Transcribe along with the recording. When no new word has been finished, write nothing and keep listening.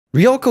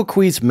Ryoko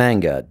Kui's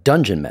manga,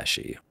 Dungeon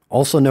Meshi,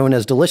 also known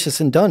as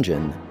Delicious in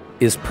Dungeon,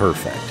 is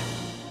perfect.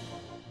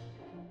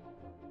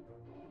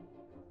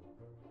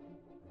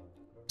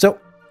 So,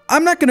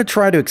 I'm not going to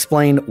try to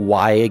explain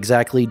why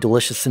exactly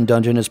Delicious in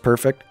Dungeon is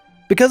perfect,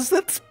 because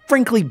that's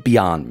frankly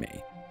beyond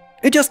me.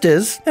 It just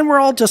is, and we're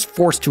all just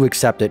forced to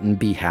accept it and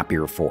be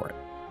happier for it.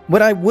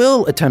 What I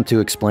will attempt to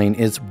explain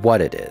is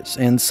what it is,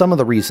 and some of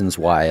the reasons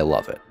why I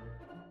love it.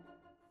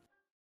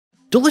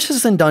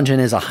 Delicious in Dungeon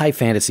is a high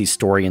fantasy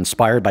story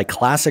inspired by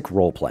classic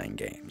role-playing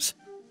games.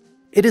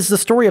 It is the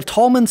story of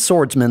Tallman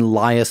swordsman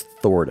Lias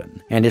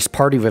Thornton and his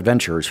party of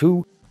adventurers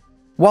who,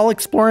 while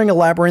exploring a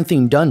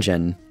labyrinthine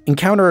dungeon,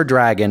 encounter a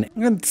dragon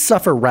and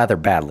suffer rather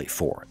badly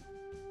for it.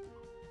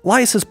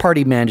 Lias's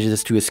party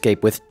manages to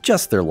escape with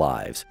just their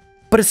lives,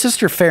 but his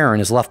sister Farron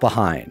is left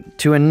behind,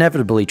 to an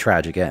inevitably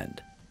tragic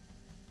end.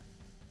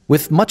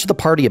 With much of the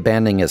party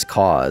abandoning his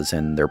cause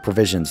and their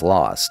provisions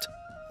lost,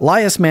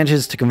 Lias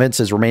manages to convince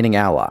his remaining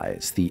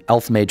allies, the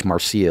elf mage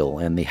Marcial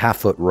and the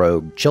half-foot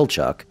rogue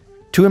Chilchuck,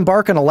 to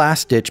embark on a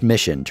last-ditch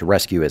mission to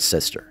rescue his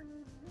sister.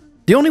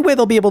 The only way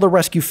they'll be able to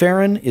rescue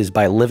Farron is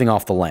by living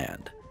off the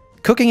land,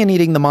 cooking and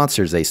eating the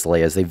monsters they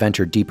slay as they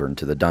venture deeper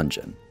into the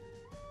dungeon.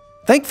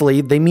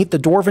 Thankfully, they meet the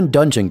dwarven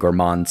dungeon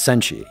gourmand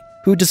Senshi,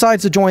 who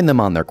decides to join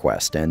them on their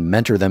quest and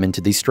mentor them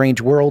into the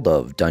strange world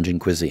of dungeon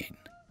cuisine.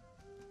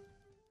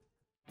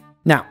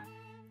 Now,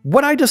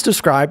 what I just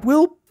described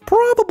will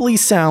probably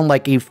sound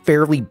like a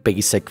fairly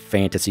basic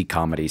fantasy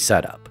comedy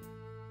setup.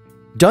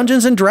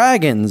 Dungeons and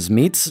Dragons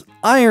meets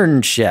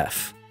Iron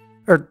Chef,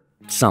 or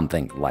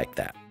something like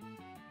that.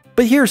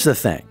 But here's the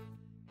thing.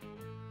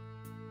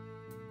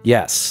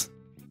 Yes,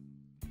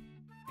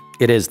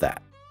 it is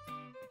that.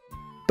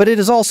 But it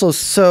is also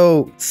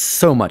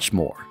so much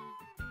more.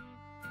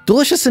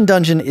 Delicious in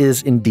Dungeon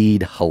is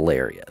indeed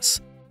hilarious,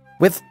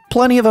 with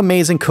plenty of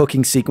amazing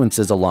cooking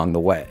sequences along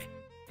the way.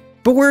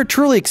 But where it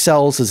truly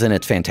excels is in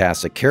its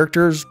fantastic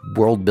characters,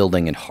 world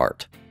building, and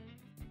heart.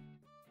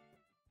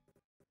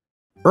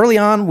 Early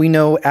on, we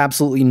know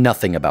absolutely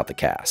nothing about the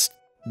cast,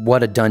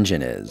 what a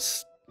dungeon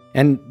is,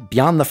 and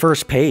beyond the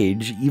first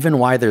page, even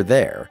why they're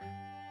there,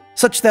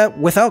 such that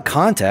without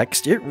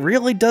context, it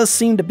really does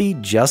seem to be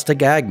just a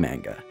gag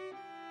manga.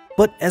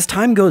 But as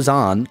time goes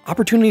on,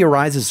 opportunity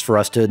arises for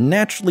us to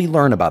naturally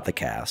learn about the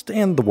cast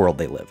and the world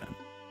they live in,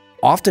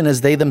 often as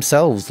they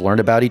themselves learn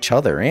about each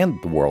other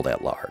and the world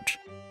at large.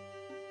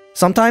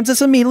 Sometimes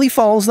this immediately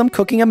follows them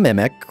cooking a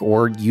mimic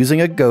or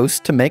using a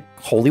ghost to make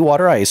holy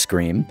water ice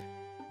cream,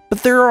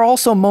 but there are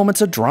also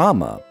moments of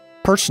drama,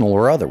 personal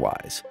or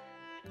otherwise,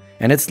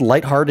 and its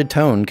lighthearted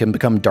tone can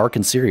become dark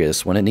and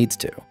serious when it needs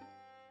to.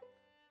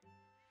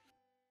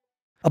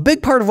 A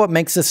big part of what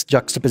makes this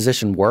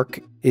juxtaposition work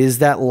is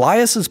that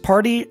Lias's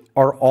party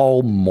are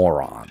all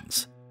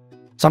morons.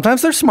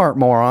 Sometimes they're smart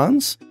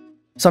morons,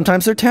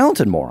 sometimes they're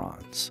talented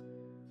morons,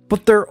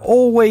 but they're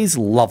always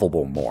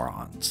lovable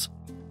morons.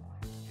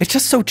 It's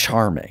just so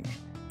charming.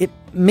 It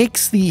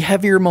makes the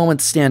heavier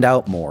moments stand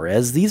out more,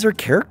 as these are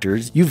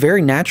characters you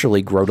very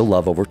naturally grow to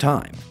love over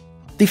time.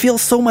 They feel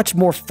so much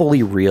more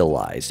fully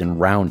realized and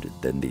rounded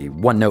than the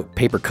one-note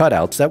paper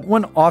cutouts that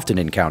one often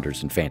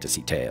encounters in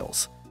fantasy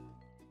tales.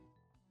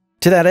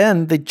 To that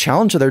end, the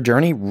challenge of their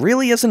journey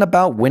really isn't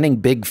about winning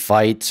big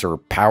fights or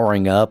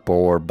powering up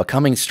or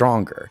becoming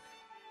stronger.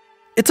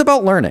 It's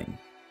about learning.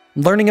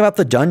 Learning about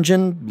the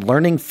dungeon,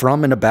 learning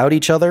from and about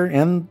each other,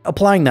 and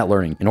applying that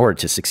learning in order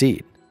to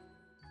succeed.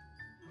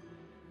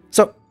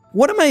 So,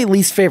 one of my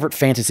least favorite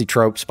fantasy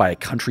tropes by a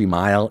country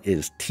mile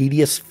is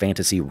tedious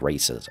fantasy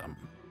racism.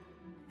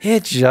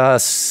 It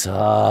just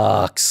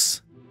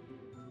sucks.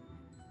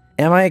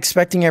 Am I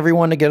expecting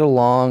everyone to get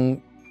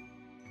along?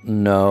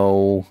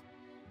 No.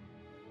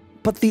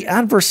 But the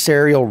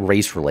adversarial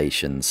race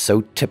relations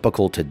so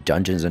typical to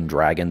Dungeons and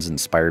Dragons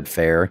inspired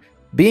fare,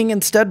 being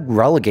instead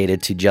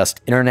relegated to just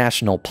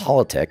international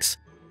politics,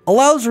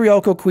 allows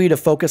Ryoko Kui to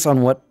focus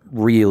on what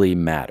really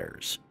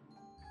matters.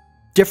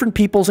 Different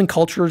peoples and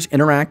cultures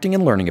interacting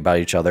and learning about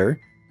each other,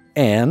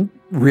 and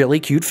really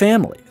cute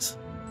families.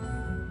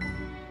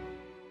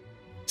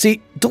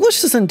 See,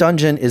 Delicious in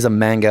Dungeon is a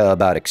manga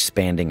about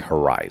expanding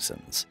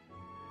horizons,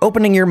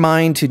 opening your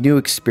mind to new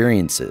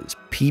experiences,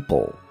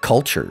 people,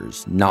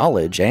 cultures,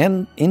 knowledge,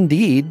 and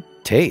indeed,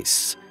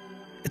 tastes.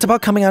 It's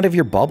about coming out of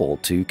your bubble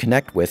to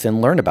connect with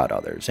and learn about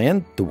others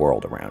and the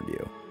world around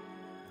you.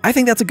 I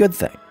think that's a good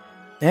thing,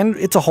 and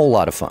it's a whole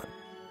lot of fun.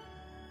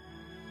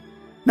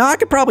 Now, I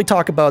could probably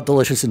talk about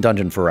Delicious in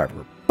Dungeon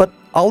forever, but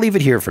I'll leave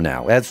it here for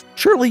now, as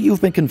surely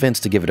you've been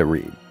convinced to give it a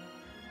read.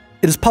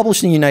 It is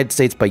published in the United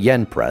States by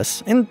Yen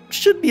Press, and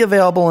should be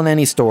available in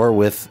any store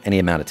with any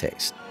amount of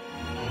taste.